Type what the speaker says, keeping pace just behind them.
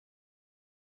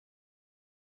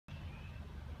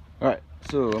Alright,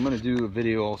 so I'm going to do a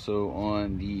video also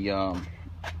on the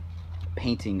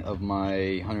painting of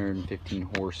my 115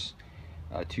 horse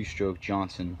two-stroke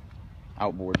Johnson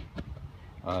outboard.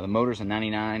 The motor's a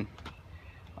 99.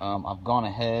 I've gone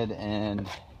ahead and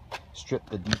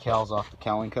stripped the decals off the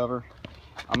cowling cover.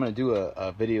 I'm going to do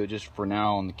a video just for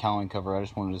now on the cowling cover. I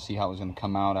just wanted to see how it was going to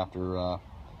come out after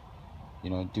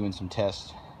doing some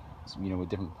tests, with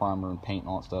different primer and paint and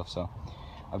all that stuff. So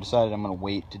I've decided I'm going to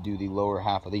wait to do the lower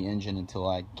half of the engine until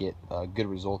I get a good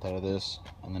result out of this,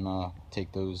 and then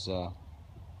take those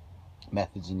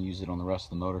methods and use it on the rest of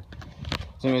the motor.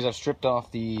 So anyways, I've stripped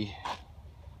off the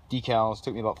decals. It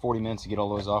took me about 40 minutes to get all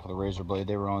those off with a razor blade.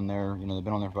 They were on there, they've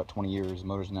been on there for about 20 years. The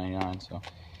motor's 99, so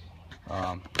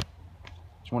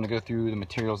just want to go through the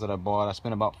materials that I bought. I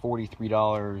spent about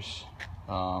 $43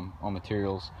 on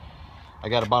materials. I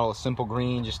got a bottle of Simple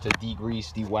Green just to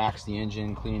degrease, de-wax the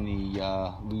engine, clean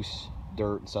the loose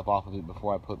dirt and stuff off of it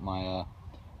before I put my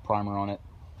primer on it.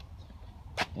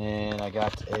 And I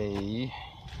got a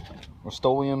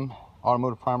Rust-Oleum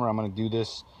automotive primer. I'm going to do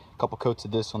this, a couple coats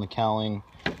of this on the cowling,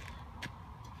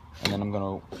 and then I'm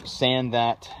going to sand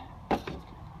that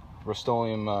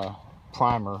Rust-Oleum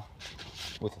primer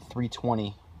with a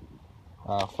 320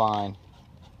 fine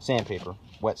sandpaper,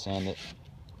 wet sand it.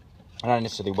 Not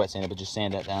necessarily wet sand it, but just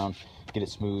sand that down, get it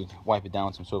smooth, wipe it down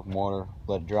with some soap and water,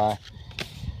 let it dry.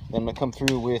 Then I'm going to come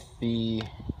through with the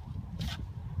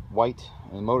white.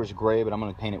 And the motor's gray, but I'm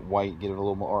going to paint it white, get it a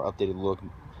little more updated look.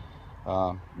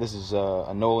 This is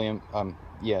linoleum,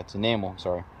 it's enamel,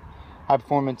 sorry. High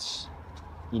performance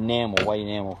enamel, white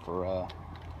enamel for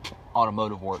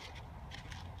automotive work.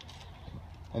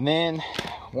 And then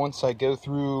once I go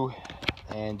through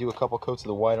and do a couple coats of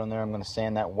the white on there, I'm going to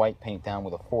sand that white paint down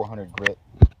with a 400 grit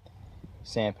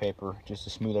sandpaper just to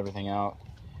smooth everything out.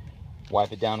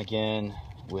 Wipe it down again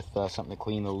with something to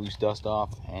clean the loose dust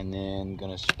off, and then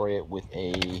going to spray it with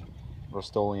a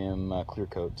Rust-Oleum clear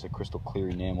coat. It's a crystal clear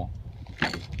enamel.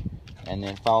 And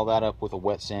then follow that up with a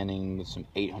wet sanding with some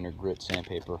 800 grit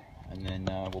sandpaper, and then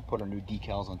we'll put our new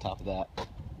decals on top of that.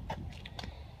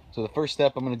 So the first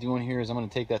step I'm going to do in here is I'm going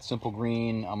to take that Simple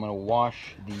Green, I'm going to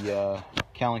wash the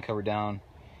cowling cover down.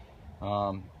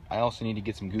 I also need to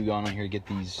get some Goo Gone on here to get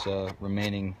these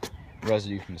remaining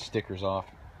residue from the stickers off.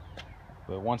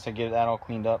 But once I get that all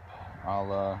cleaned up,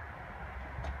 I'll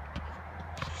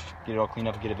get it all cleaned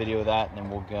up and get a video of that, and then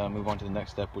we'll move on to the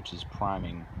next step, which is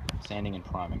priming, sanding and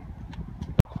priming.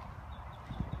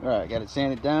 Alright, got it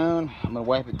sanded down. I'm going to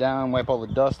wipe it down, wipe all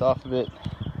the dust off of it.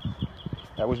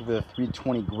 That was with a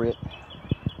 320 grit.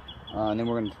 And then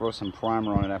we're going to throw some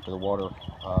primer on it after the water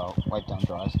wipe down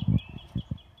dries.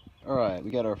 Alright,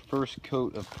 we got our first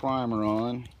coat of primer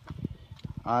on.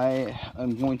 I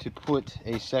am going to put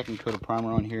a second coat of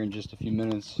primer on here in just a few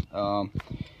minutes. I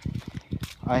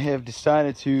have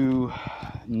decided to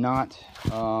not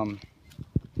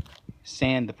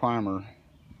sand the primer.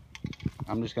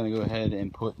 I'm just going to go ahead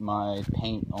and put my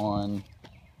paint on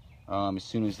as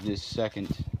soon as this second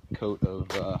coat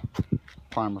of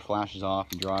primer flashes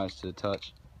off and dries to the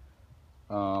touch.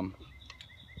 And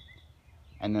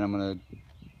then I'm going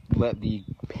to let the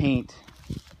paint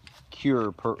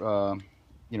cure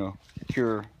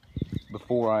cure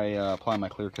before I apply my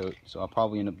clear coat. So I'll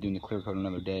probably end up doing the clear coat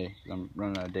another day because I'm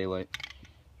running out of daylight.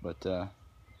 But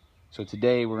so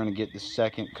today we're going to get the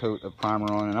second coat of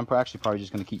primer on, and I'm actually probably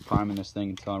just going to keep priming this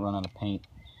thing until I run out of paint.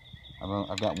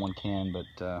 I've got one can,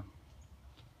 but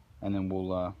and then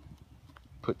we'll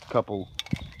put a couple,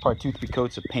 probably 2-3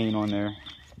 coats of paint on there,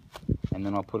 and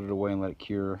then I'll put it away and let it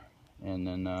cure, and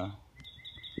then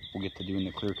we'll get to doing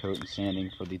the clear coat and sanding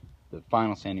for the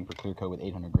final sanding for clear coat with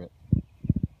 800 grit.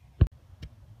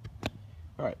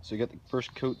 Alright, so we got the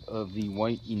first coat of the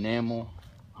white enamel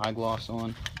high gloss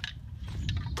on,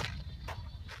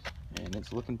 and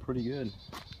it's looking pretty good.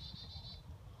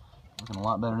 Looking a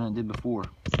lot better than it did before.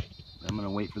 I'm going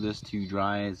to wait for this to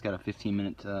dry. It's got a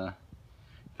 15-minute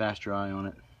fast dry on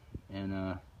it,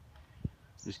 and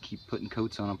just keep putting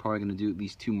coats on. I'm probably going to do at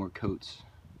least 2 more coats,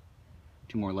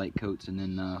 2 more light coats, and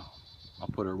then I'll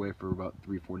put her away for about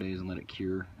 3-4 days and let it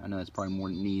cure. I know that's probably more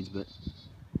than it needs, but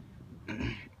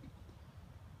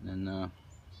then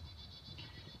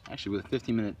actually with a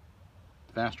 15-minute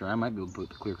fast dry, I might be able to put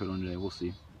the clear coat on today. We'll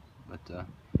see. But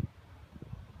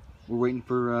we're waiting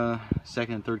for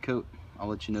second and third coat. I'll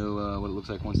let you know what it looks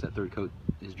like once that third coat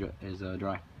is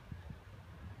dry.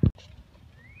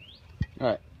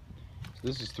 Alright, so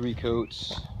this is 3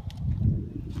 coats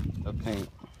of paint.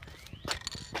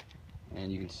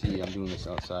 And you can see I'm doing this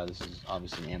outside. This is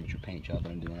obviously an amateur paint job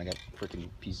that I'm doing. I got freaking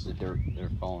pieces of dirt that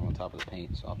are falling on top of the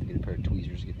paint, so I'll have to get a pair of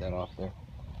tweezers to get that off there.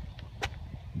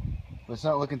 But it's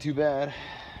not looking too bad.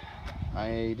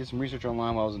 I did some research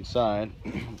online while I was inside,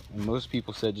 and most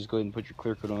people said just go ahead and put your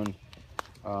clear coat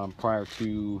on prior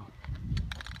to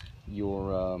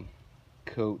your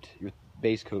coat, your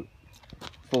base coat,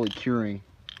 fully curing.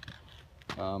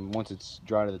 Once it's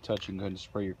dry to the touch, you can go ahead and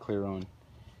spray your clear on.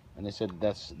 And they said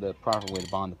that's the proper way to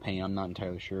bond the paint. I'm not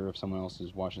entirely sure. If someone else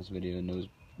is watching this video and knows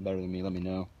better than me, let me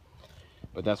know.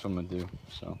 But that's what I'm gonna do.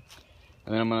 So,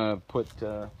 and then I'm gonna put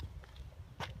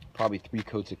probably 3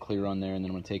 coats of clear on there, and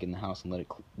then I'm gonna take it in the house and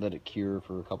let it cure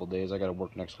for a couple days. I gotta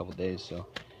work the next couple days, so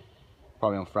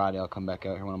probably on Friday I'll come back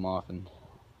out here when I'm off and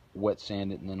wet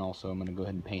sand it, and then also I'm gonna go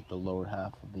ahead and paint the lower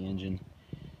half of the engine,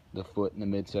 the foot and the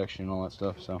midsection and all that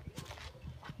stuff. So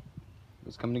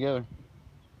it's coming together.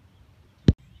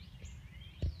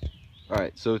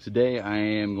 Alright, so today I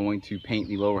am going to paint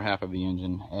the lower half of the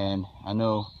engine, and I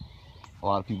know a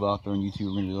lot of people out there on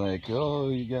YouTube are going to be like, oh,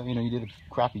 you did a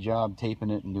crappy job taping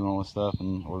it and doing all this stuff,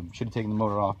 or should have taken the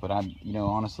motor off. But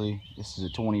honestly, this is a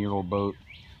 20-year-old boat.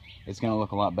 It's going to look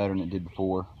a lot better than it did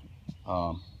before.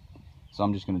 So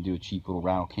I'm just going to do a cheap little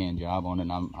rattle can job on it.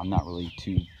 And I'm not really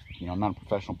I'm not a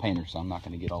professional painter, so I'm not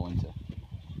going to get all into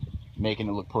making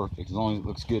it look perfect. As long as it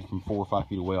looks good from 4 or 5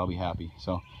 feet away, I'll be happy.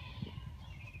 So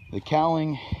the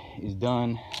cowling is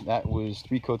done. That was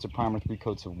 3 coats of primer, 3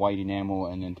 coats of white enamel,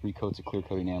 and then 3 coats of clear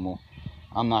coat enamel.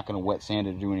 I'm not going to wet sand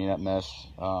it or do any of that mess.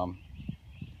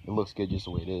 It looks good just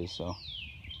the way it is, so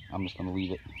I'm just going to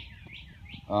leave it.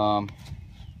 So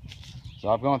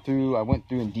I went through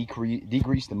and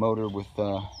degreased the motor with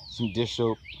some dish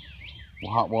soap,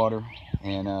 hot water,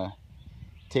 and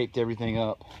taped everything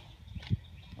up.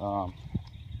 All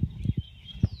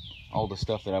the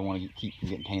stuff that I want to keep from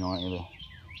getting paint on it. The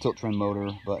tilt trim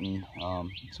motor button,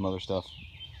 some other stuff,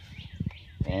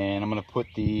 and I'm gonna put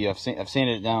I've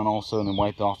sanded it down also and then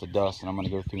wiped off the dust, and I'm gonna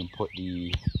go through and put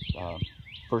the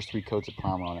first 3 coats of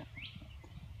primer on it,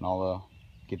 and I'll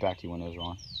get back to you when those are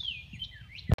on.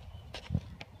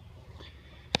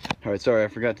 All right, sorry, I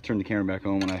forgot to turn the camera back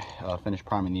on when I finished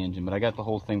priming the engine, but I got the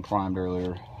whole thing primed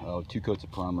earlier, 2 coats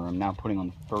of primer. I'm now putting on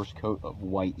the first coat of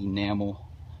white enamel.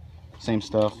 Same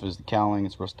stuff as the cowling.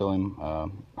 It's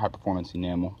Rust-Oleum high performance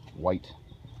enamel, white.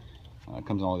 It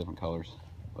comes in all different colors,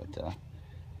 but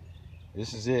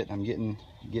this is it. I'm getting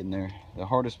there. The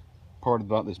hardest part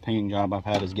about this painting job I've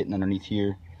had is getting underneath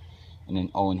here and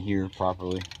then all in here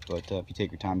properly. But if you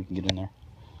take your time, you can get in there.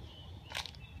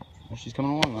 She's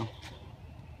coming along though.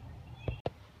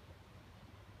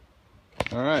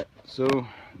 All right, so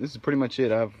this is pretty much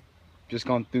it. I've just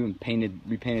gone through and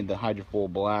repainted the hydrofoil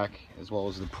black as well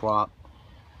as the prop.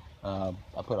 I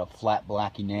put a flat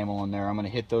black enamel on there. I'm going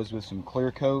to hit those with some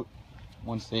clear coat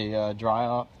once they dry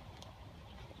up,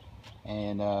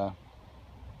 and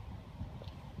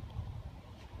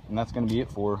that's going to be it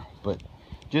for her. But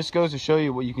just goes to show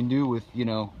you what you can do with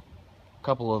a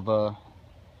couple of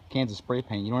cans of spray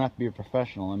paint. You don't have to be a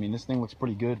professional. I mean, this thing looks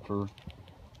pretty good for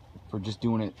just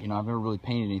doing it. I've never really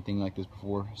painted anything like this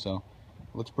before, so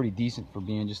it looks pretty decent for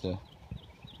being just a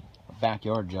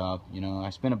backyard job. I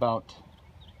spent about,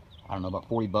 I don't know, about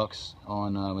 40 bucks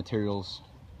on materials,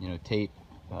 tape,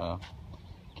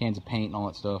 cans of paint and all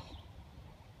that stuff,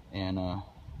 and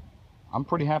I'm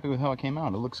pretty happy with how it came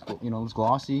out. It looks, it's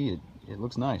glossy. It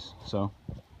looks nice. So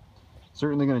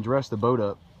certainly going to dress the boat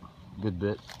up a good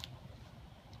bit.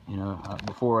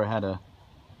 Before I had a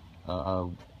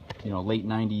late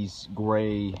 90s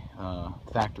gray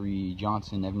factory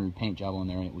Johnson Evinrude paint job on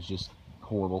there, and it was just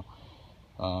horrible.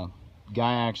 Guy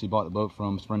I actually bought the boat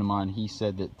from, a friend of mine, he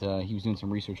said that he was doing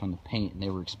some research on the paint, and they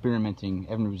were experimenting.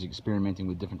 Evinrude was experimenting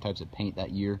with different types of paint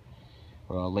that year.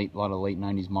 A lot of late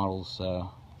 90s models,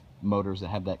 motors that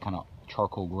have that kind of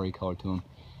charcoal gray color to them,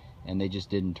 and they just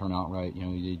didn't turn out right.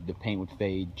 The paint would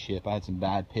fade, chip. I had some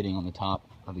bad pitting on the top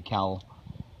of the cowl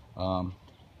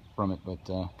from it, but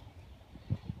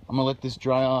I'm gonna let this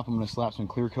dry off. I'm gonna slap some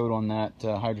clear coat on that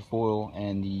hydrofoil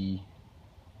and the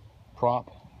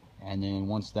prop, and then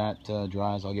once that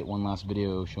dries, I'll get one last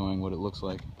video showing what it looks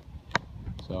like.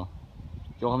 So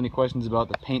if y'all have any questions about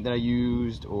the paint that I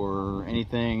used or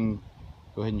anything,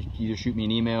 go ahead and either shoot me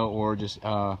an email or just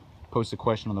post a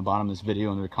question on the bottom of this video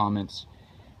under the comments.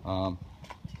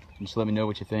 Just let me know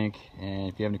what you think, and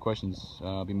if you have any questions,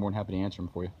 I'll be more than happy to answer them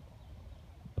for you.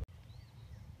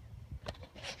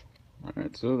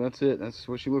 Alright, so that's it. That's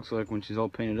what she looks like when she's all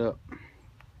painted up.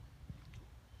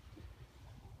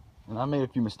 And I made a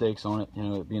few mistakes on it,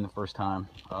 it being the first time.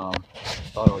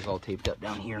 Thought it was all taped up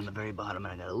down here on the very bottom,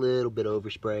 and I got a little bit of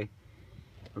overspray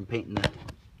from painting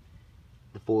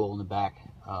the foil in the back.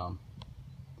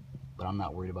 But I'm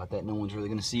not worried about that. No one's really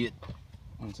going to see it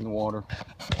when it's in the water.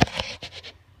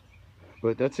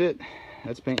 But that's it.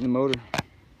 that's painting the motor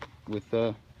with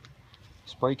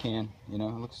spray can. You know,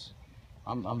 it looks,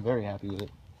 I'm very happy with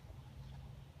it.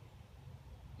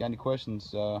 Got any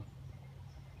questions,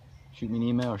 shoot me an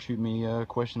email or shoot me a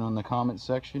question on the comment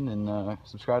section, and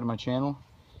subscribe to my channel.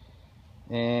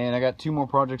 And I got 2 more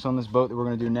projects on this boat that we're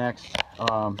going to do next.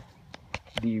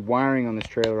 The wiring on this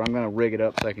trailer, I'm going to rig it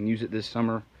up so I can use it this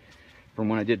summer from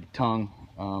when I did the tongue.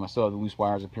 I still have the loose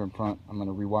wires up here in front. I'm going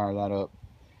to rewire that up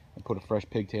and put a fresh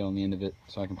pigtail on the end of it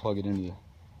so I can plug it into the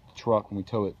truck when we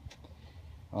tow it.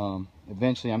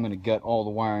 Eventually I'm going to gut all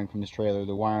the wiring from this trailer.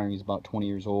 The wiring is about 20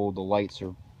 years old. The lights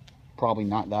are probably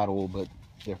not that old, but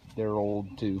they're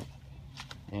old too,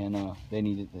 and they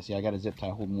need it. See, I got a zip tie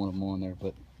holding one of them on there,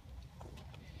 but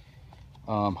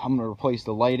I'm going to replace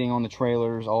the lighting on the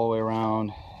trailers all the way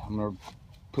around. I'm going to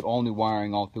put all new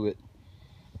wiring all through it,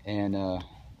 and I'm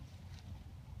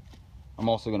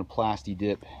also going to plasti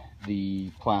dip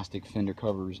the plastic fender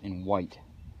covers in white.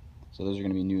 So those are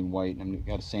going to be new in white. I'm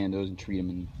got to sand those and treat them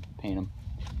and paint them.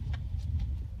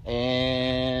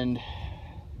 And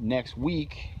next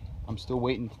week, I'm still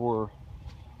waiting for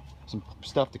some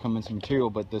stuff to come in, some material,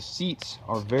 but the seats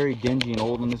are very dingy and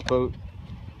old on this boat,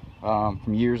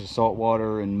 from years of salt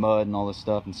water and mud and all this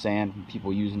stuff and sand from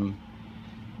people using them.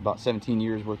 About 17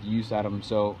 years worth of use out of them.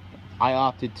 So I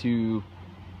opted to,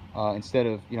 instead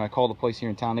of, you know, I called the place here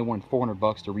in town. They wanted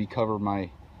 $400 to recover my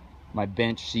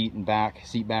bench seat and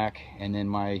seat back, and then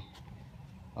my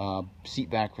seat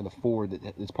back for the forward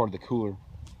that's part of the cooler,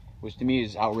 which to me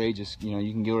is outrageous. You know,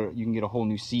 you can get a whole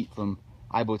new seat from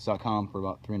iBoats.com for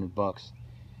about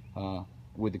 $300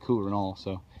 with the cooler and all.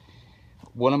 So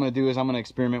what I'm going to do is I'm going to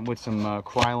experiment with some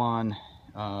Krylon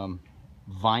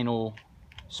vinyl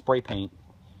spray paint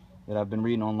that I've been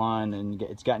reading online, and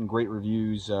it's gotten great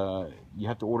reviews. You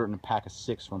have to order it in a pack of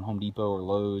 6 from Home Depot or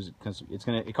Lowe's, because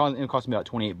it'll cost me about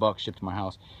 $28 shipped to my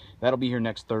house. That'll be here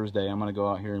next Thursday. I'm going to go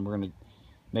out here and we're going to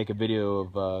make a video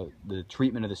of the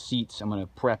treatment of the seats. I'm going to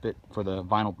prep it for the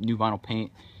new vinyl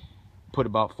paint, put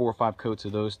about 4 or 5 coats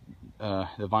of those the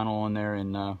vinyl on there,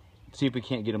 and see if we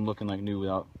can't get them looking like new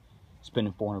without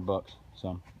spending $400.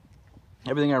 So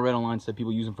everything I read online said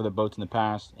people use them for their boats in the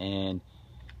past, and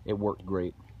it worked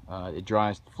great. It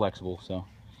dries flexible. So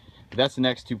but that's the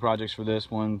next 2 projects for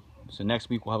this one. So next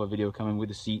week we'll have a video coming with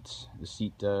the seats, the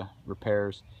seat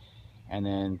repairs, and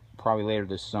then probably later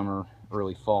this summer,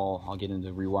 early fall, I'll get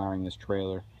into rewiring this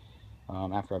trailer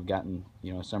after I've gotten,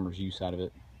 you know, a summer's use out of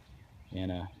it,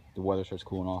 and the weather starts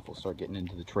cooling off. We'll start getting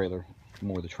into the trailer,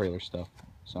 more of the trailer stuff.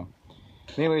 So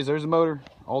anyways, there's the motor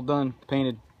all done,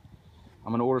 painted.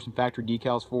 I'm gonna order some factory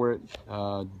decals for it.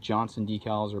 Johnson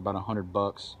decals are about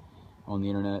 $100 on the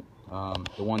internet.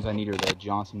 The ones I need are the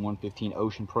Johnson 115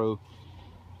 Ocean Pro.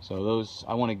 So those,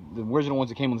 the original ones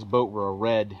that came on this boat were a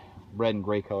red and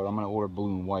gray color. I'm gonna order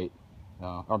blue and white.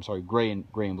 I'm sorry, gray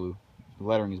and blue. The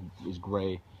lettering is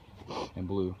gray and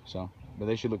blue. So, but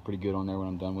they should look pretty good on there when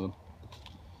I'm done with them.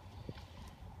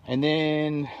 And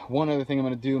then one other thing I'm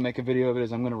going to do, make a video of it,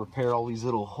 is I'm going to repair all these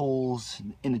little holes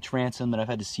in the transom that I've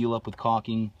had to seal up with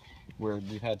caulking, where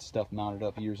we've had stuff mounted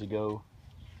up years ago.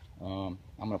 I'm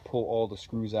going to pull all the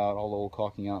screws out, all the old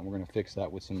caulking out, and we're going to fix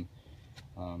that with some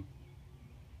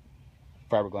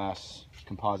fiberglass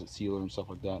composite sealer and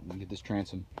stuff like that, and get this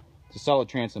transom. It's a solid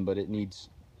transom, but it needs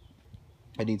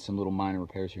some little minor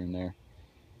repairs here and there.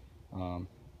 But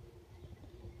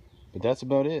that's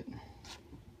about it.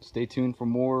 Stay tuned for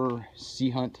more sea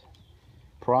hunt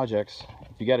projects.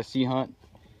 If you got a sea hunt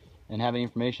and have any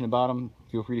information about them,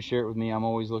 feel free to share it with me. I'm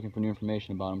always looking for new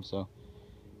information about them. So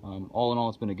all in all,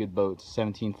 it's been a good boat. It's a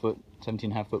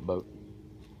 17.5 foot boat,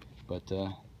 but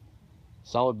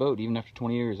solid boat. Even after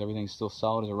 20 years, everything's still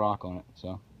solid as a rock on it.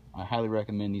 So I highly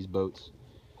recommend these boats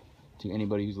to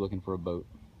anybody who's looking for a boat.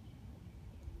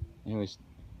 Anyways,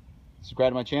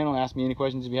 subscribe to my channel, ask me any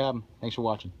questions if you have them. Thanks for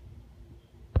watching.